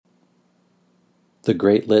The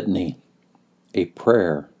Great Litany, a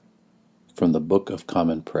prayer from the Book of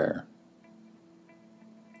Common Prayer.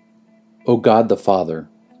 O God the Father,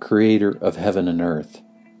 Creator of heaven and earth,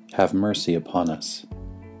 have mercy upon us.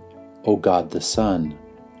 O God the Son,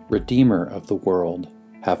 Redeemer of the world,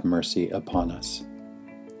 have mercy upon us.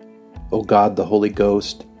 O God the Holy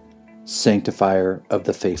Ghost, Sanctifier of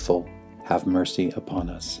the faithful, have mercy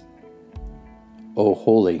upon us. O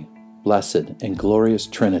holy, blessed, and glorious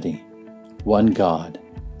Trinity, one God,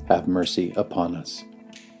 have mercy upon us.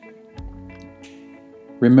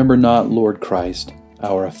 Remember not, Lord Christ,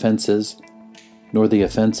 our offenses, nor the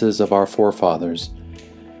offenses of our forefathers.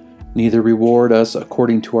 Neither reward us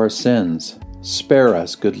according to our sins. Spare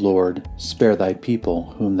us, good Lord, spare thy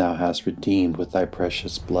people, whom thou hast redeemed with thy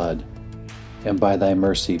precious blood, and by thy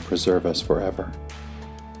mercy preserve us forever.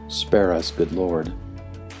 Spare us, good Lord.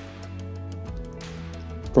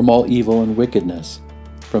 From all evil and wickedness,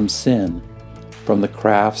 from sin, from the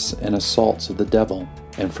crafts and assaults of the devil,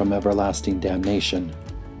 and from everlasting damnation,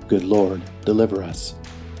 good Lord, deliver us.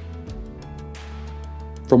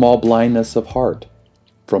 From all blindness of heart,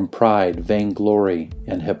 from pride, vainglory,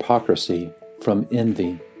 and hypocrisy, from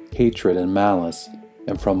envy, hatred, and malice,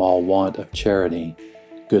 and from all want of charity,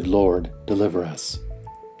 good Lord, deliver us.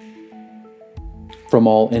 From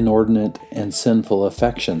all inordinate and sinful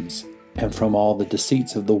affections, and from all the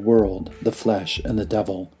deceits of the world, the flesh, and the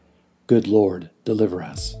devil, good Lord, deliver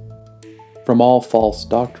us. From all false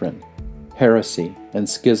doctrine, heresy, and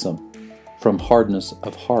schism, from hardness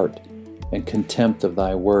of heart, and contempt of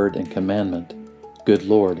thy word and commandment, good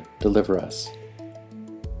Lord, deliver us.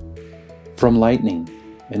 From lightning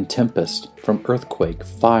and tempest, from earthquake,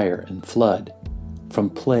 fire, and flood, from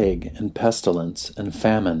plague and pestilence and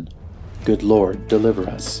famine, good Lord, deliver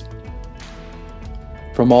us.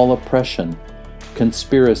 From all oppression,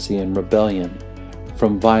 conspiracy, and rebellion,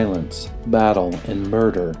 from violence, battle, and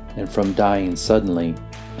murder, and from dying suddenly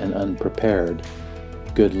and unprepared,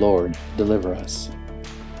 good Lord, deliver us.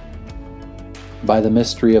 By the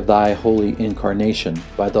mystery of thy holy incarnation,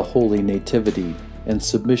 by the holy nativity and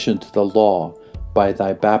submission to the law, by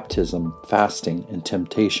thy baptism, fasting, and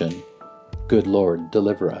temptation, good Lord,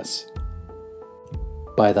 deliver us.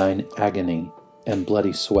 By thine agony and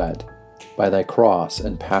bloody sweat, by thy cross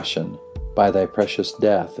and passion, by thy precious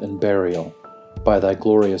death and burial, by thy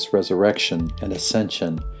glorious resurrection and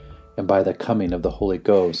ascension, and by the coming of the Holy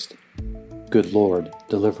Ghost, good Lord,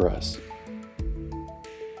 deliver us.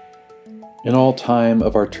 In all time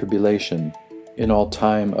of our tribulation, in all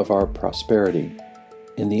time of our prosperity,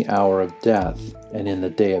 in the hour of death, and in the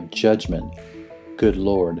day of judgment, good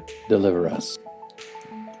Lord, deliver us.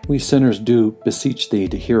 We sinners do beseech thee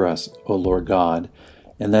to hear us, O Lord God,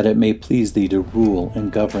 and that it may please thee to rule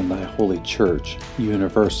and govern thy holy church,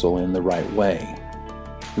 universal in the right way.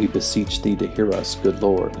 We beseech thee to hear us, good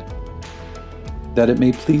Lord. That it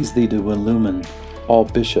may please thee to illumine all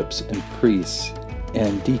bishops and priests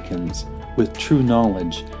and deacons with true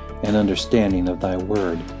knowledge and understanding of thy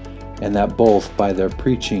word, and that both by their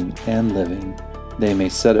preaching and living they may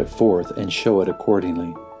set it forth and show it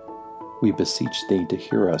accordingly. We beseech thee to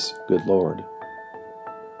hear us, good Lord.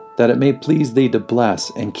 That it may please thee to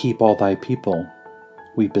bless and keep all thy people,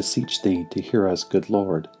 we beseech thee to hear us, good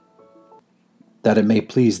Lord. That it may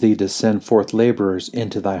please thee to send forth laborers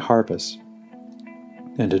into thy harvest,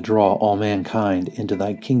 and to draw all mankind into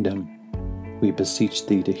thy kingdom, we beseech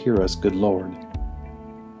thee to hear us, good Lord.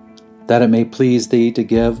 That it may please thee to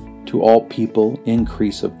give to all people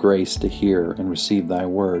increase of grace to hear and receive thy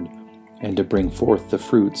word, and to bring forth the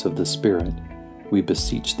fruits of the Spirit, we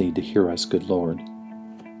beseech thee to hear us, good Lord.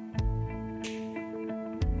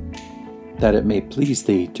 That it may please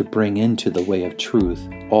thee to bring into the way of truth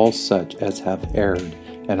all such as have erred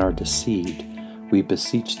and are deceived, we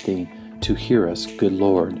beseech thee to hear us, good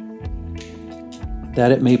Lord.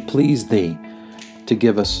 That it may please thee to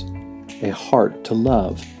give us a heart to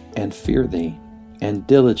love and fear thee, and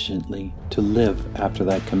diligently to live after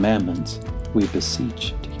thy commandments, we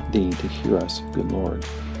beseech thee to hear us, good Lord.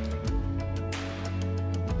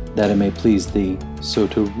 That it may please thee so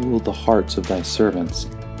to rule the hearts of thy servants,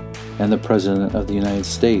 and the President of the United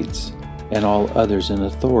States, and all others in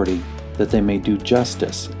authority, that they may do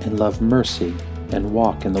justice and love mercy and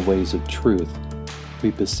walk in the ways of truth, we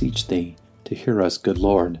beseech thee to hear us, good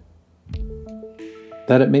Lord.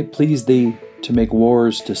 That it may please thee to make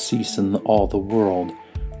wars to cease in all the world,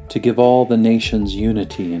 to give all the nations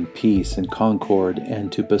unity and peace and concord,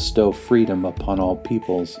 and to bestow freedom upon all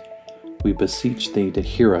peoples, we beseech thee to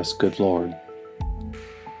hear us, good Lord.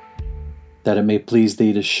 That it may please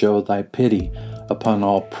thee to show thy pity upon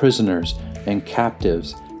all prisoners and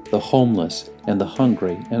captives, the homeless and the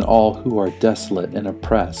hungry, and all who are desolate and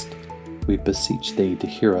oppressed. We beseech thee to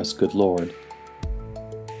hear us, good Lord.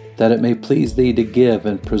 That it may please thee to give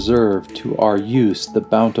and preserve to our use the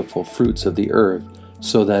bountiful fruits of the earth,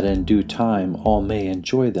 so that in due time all may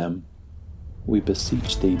enjoy them. We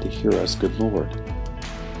beseech thee to hear us, good Lord.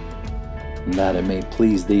 And that it may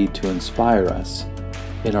please thee to inspire us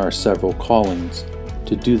in our several callings,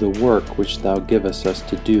 to do the work which thou givest us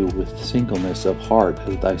to do with singleness of heart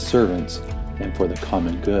as thy servants, and for the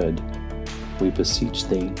common good. We beseech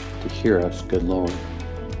thee to hear us, good Lord.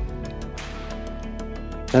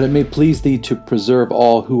 That it may please thee to preserve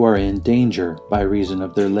all who are in danger by reason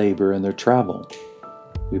of their labor and their travel.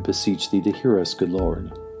 We beseech thee to hear us, good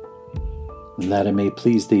Lord. And that it may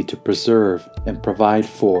please thee to preserve and provide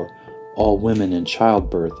for all women in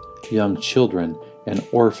childbirth, young children and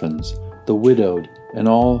orphans, the widowed, and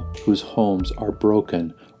all whose homes are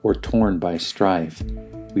broken or torn by strife.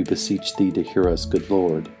 We beseech thee to hear us, good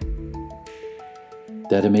Lord.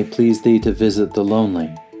 That it may please thee to visit the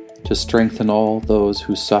lonely, to strengthen all those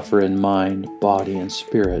who suffer in mind, body, and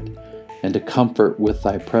spirit, and to comfort with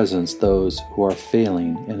thy presence those who are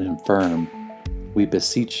failing and infirm. We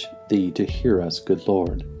beseech thee to hear us, good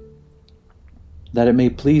Lord. That it may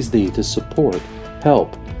please thee to support,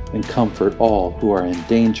 help, and comfort all who are in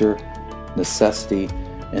danger, necessity,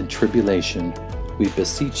 and tribulation. We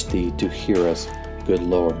beseech thee to hear us, good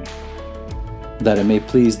Lord. That it may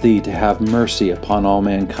please thee to have mercy upon all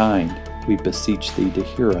mankind. We beseech thee to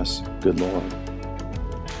hear us, good Lord.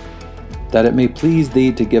 That it may please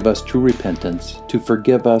thee to give us true repentance, to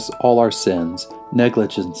forgive us all our sins,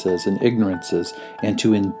 negligences, and ignorances, and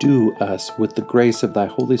to endue us with the grace of thy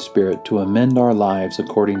Holy Spirit to amend our lives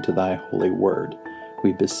according to thy holy word.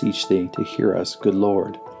 We beseech thee to hear us, good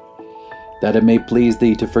Lord. That it may please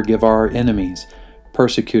thee to forgive our enemies,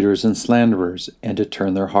 persecutors, and slanderers, and to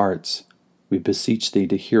turn their hearts. We beseech thee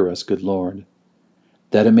to hear us, good Lord.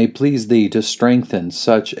 That it may please thee to strengthen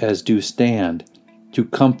such as do stand, to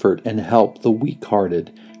comfort and help the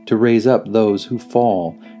weak-hearted, to raise up those who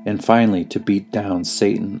fall, and finally to beat down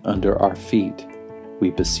Satan under our feet. We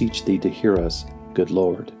beseech thee to hear us, good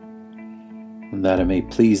Lord. And that it may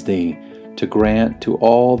please thee to grant to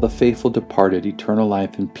all the faithful departed eternal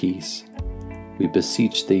life and peace. We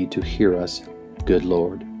beseech thee to hear us, good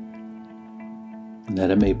Lord. And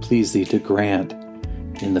that it may please thee to grant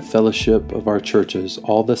in the fellowship of our churches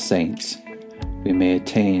all the saints, we may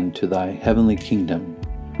attain to thy heavenly kingdom.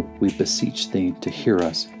 We beseech thee to hear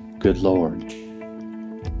us, good Lord.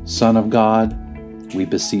 Son of God, we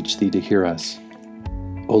beseech thee to hear us.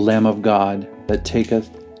 O Lamb of God, that taketh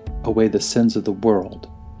away the sins of the world,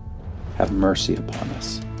 have mercy upon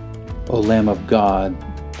us. O Lamb of God,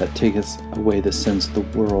 that taketh away the sins of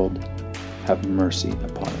the world, have mercy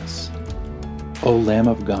upon us. O Lamb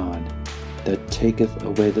of God, that taketh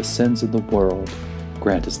away the sins of the world,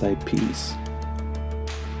 grant us thy peace.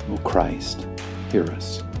 O Christ, hear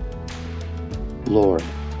us. Lord,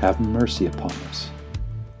 have mercy upon us.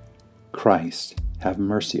 Christ, have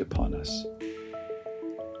mercy upon us.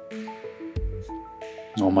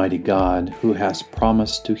 Almighty God, who hast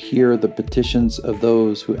promised to hear the petitions of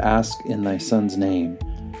those who ask in thy Son's name,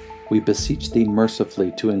 we beseech thee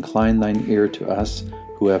mercifully to incline thine ear to us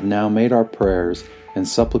who have now made our prayers and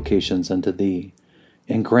supplications unto thee,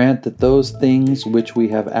 and grant that those things which we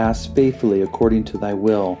have asked faithfully according to thy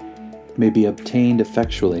will may be obtained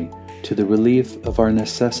effectually to the relief of our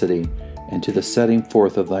necessity and to the setting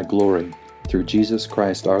forth of thy glory, through Jesus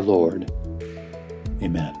Christ our Lord.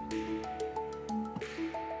 Amen.